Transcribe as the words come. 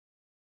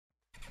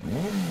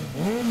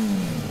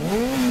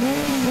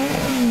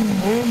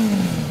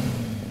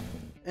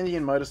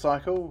Indian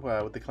Motorcycle,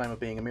 with the claim of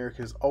being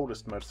America's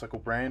oldest motorcycle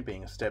brand,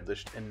 being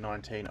established in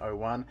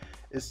 1901,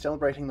 is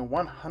celebrating the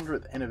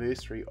 100th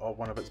anniversary of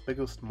one of its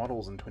biggest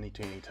models in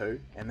 2022,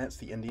 and that's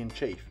the Indian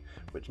Chief,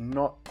 which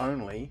not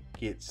only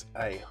gets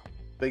a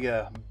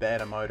bigger,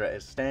 badder motor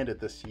as standard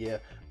this year,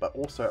 but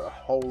also a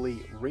wholly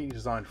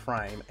redesigned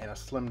frame and a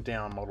slimmed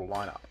down model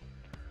lineup.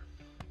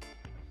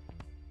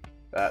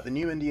 The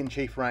new Indian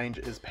Chief range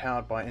is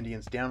powered by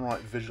Indian's downright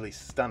visually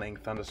stunning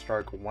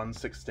Thunderstroke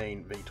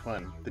 116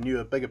 V-twin, the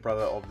newer bigger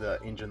brother of the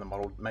engine the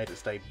model made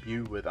its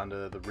debut with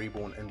under the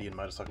reborn Indian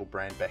motorcycle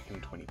brand back in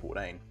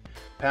 2014.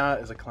 Power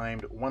is a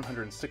claimed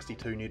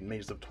 162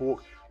 Nm of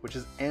torque, which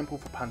is ample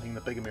for punting the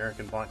big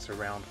American bikes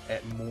around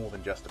at more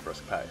than just a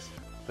brisk pace.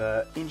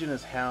 The engine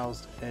is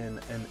housed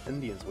in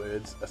Indian's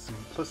words, a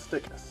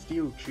simplistic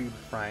steel tube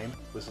frame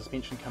with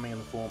suspension coming in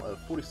the form of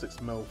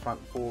 46mm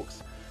front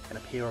forks and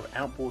a pair of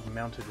outboard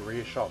mounted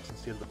rear shocks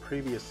instead of the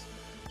previous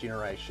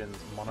generation's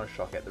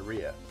monoshock at the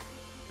rear.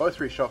 Both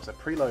rear shocks are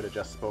preload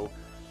adjustable,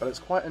 but it's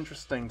quite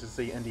interesting to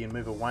see Indian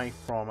move away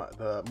from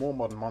the more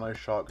modern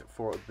monoshock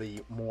for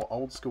the more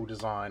old school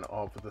design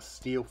of the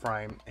steel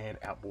frame and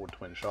outboard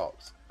twin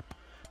shocks.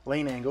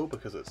 Lean angle,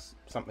 because it's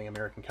something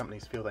American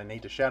companies feel they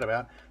need to shout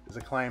about, is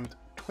a claimed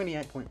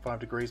 28.5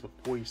 degrees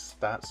before you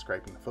start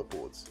scraping the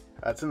footboards.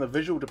 It's in the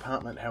visual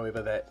department,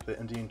 however, that the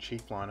Indian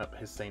Chief lineup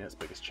has seen its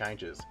biggest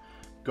changes.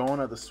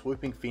 Gone are the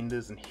swooping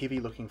fenders and heavy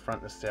looking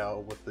front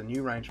nacelle, with the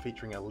new range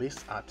featuring a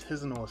less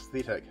artisanal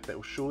aesthetic that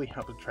will surely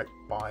help attract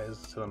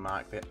buyers to the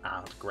marque that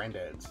aren't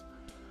granddads.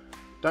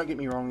 Don't get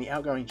me wrong, the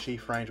outgoing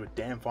Chief range were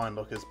damn fine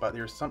lookers, but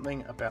there is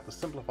something about the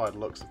simplified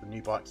looks of the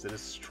new bikes that is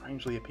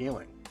strangely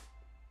appealing.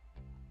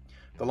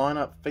 The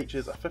lineup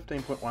features a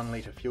 15.1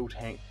 litre fuel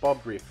tank,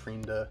 bobbed rear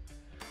fender,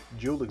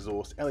 dual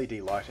exhaust, LED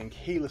lighting,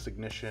 keyless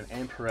ignition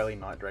and Pirelli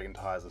Night Dragon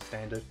tyres as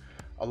standard.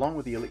 Along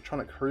with the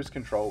electronic cruise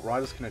control,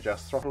 riders can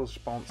adjust throttle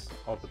response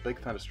of the big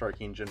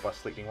Thunderstroke engine by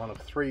selecting one of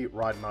 3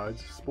 ride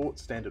modes, Sport,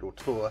 Standard or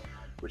Tour,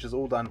 which is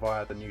all done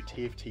via the new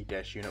TFT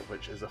dash unit,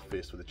 which is a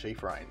first for the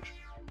Chief range.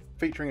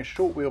 Featuring a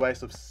short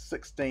wheelbase of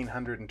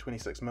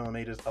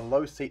 1626mm, a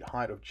low seat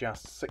height of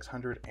just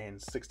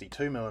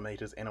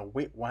 662mm and a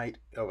wet weight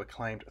of a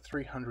claimed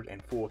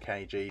 304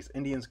 kgs,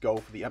 Indian's goal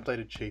for the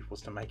updated Chief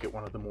was to make it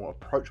one of the more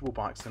approachable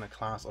bikes in a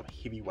class of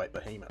heavyweight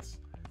behemoths.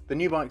 The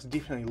new bikes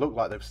definitely look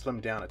like they've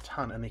slimmed down a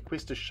ton in their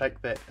quest to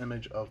shake that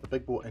image of the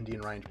big bore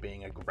Indian range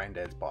being a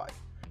granddad's bike.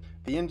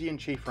 The Indian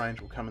Chief range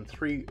will come in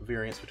 3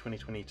 variants for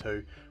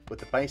 2022, with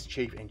the base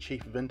Chief and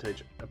Chief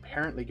Vintage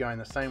apparently going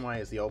the same way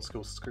as the old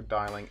school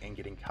styling and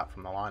getting cut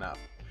from the lineup.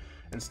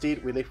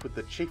 Instead, we're left with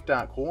the Chief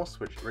Dark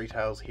Horse, which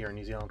retails here in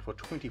New Zealand for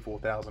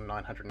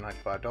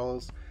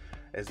 $24,995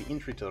 as the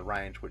entry to the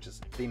range, which is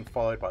then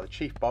followed by the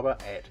Chief Bobber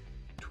at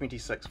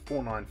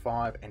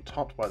 $26,495 and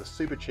topped by the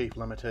Super Chief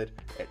Limited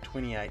at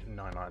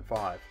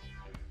 $28,995.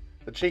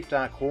 The Chief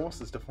Dark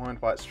Horse is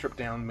defined by its stripped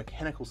down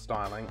mechanical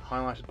styling,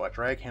 highlighted by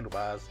drag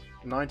handlebars,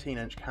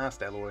 19-inch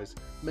cast alloys,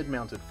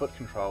 mid-mounted foot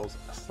controls,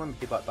 a slim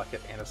headlight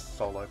bucket and a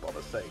solo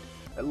bobber seat.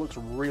 It looks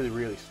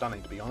really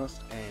stunning, to be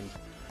honest, and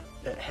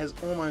it has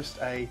almost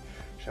a,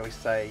 shall we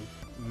say,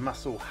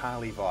 muscle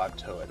Harley vibe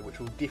to it, which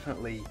will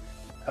definitely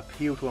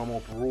appeal to a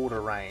more broader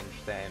range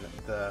than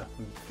the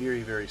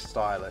very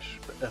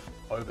stylish, if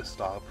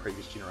over-styled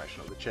previous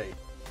generation of the Chief.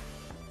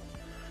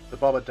 The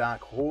Bobber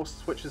Dark Horse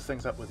switches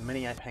things up with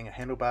mini 8-hanger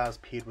handlebars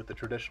paired with the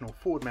traditional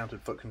forward-mounted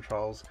foot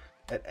controls.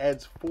 It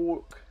adds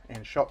fork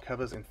and shock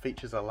covers and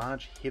features a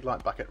large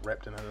headlight bucket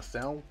wrapped in a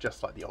nacelle,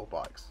 just like the old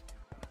bikes.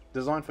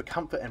 Designed for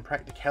comfort and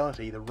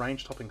practicality, the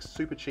range-topping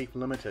Super Chief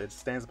Limited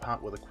stands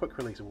apart with a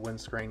quick-release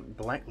windscreen,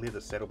 black leather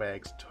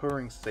saddlebags,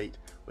 touring seat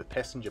with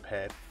passenger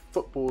pad,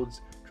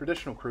 footboards,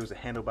 traditional cruiser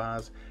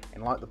handlebars,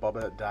 and like the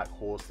Bobber Dark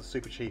Horse, the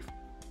Super Chief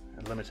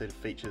Limited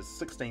features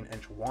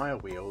 16-inch wire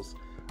wheels,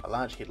 a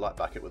large headlight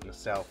bucket with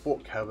nacelle,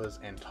 fork covers,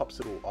 and tops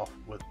it all off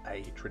with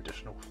a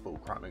traditional full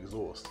chrome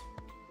exhaust.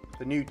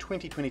 The new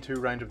 2022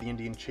 range of the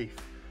Indian Chief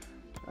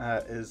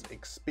is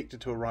expected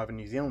to arrive in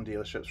New Zealand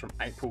dealerships from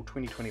April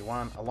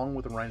 2021, along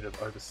with a range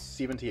of over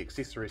 70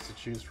 accessories to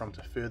choose from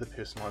to further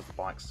personalise the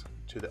bikes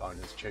to the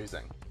owner's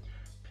choosing.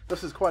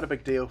 This is quite a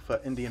big deal for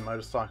Indian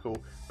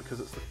Motorcycle because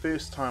it's the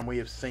first time we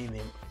have seen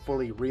them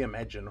fully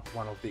reimagine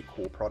one of their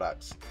core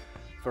products.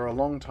 For a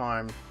long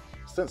time,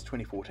 since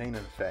 2014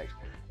 in fact,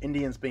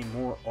 Indian's been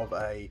more of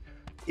a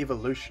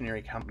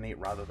evolutionary company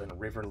rather than a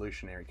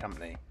revolutionary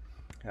company,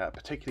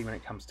 particularly when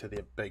it comes to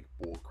their big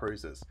bore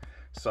cruisers.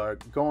 So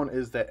gone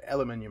is that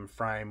aluminium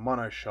frame,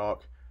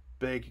 monoshock,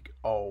 big,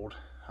 old,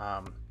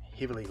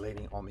 heavily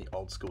leaning on the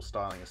old school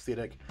styling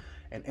aesthetic,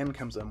 and in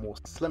comes a more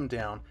slimmed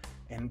down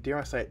and, dare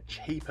I say it,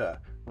 cheaper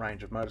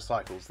range of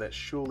motorcycles that's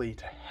surely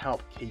to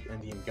help keep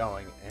Indian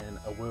going in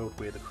a world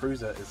where the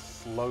cruiser is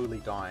slowly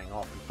dying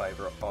off in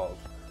favour of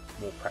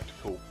more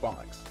practical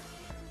bikes.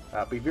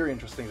 It'll be very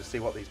interesting to see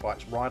what these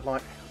bikes ride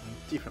like. I'm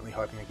definitely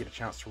hoping I get a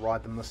chance to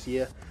ride them this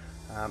year.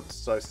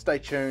 So stay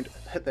tuned,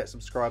 hit that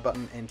subscribe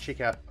button and check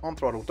out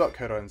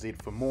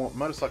onthrottle.co.nz for more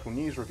motorcycle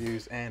news,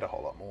 reviews and a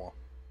whole lot more.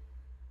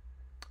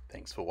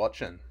 Thanks for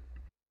watching.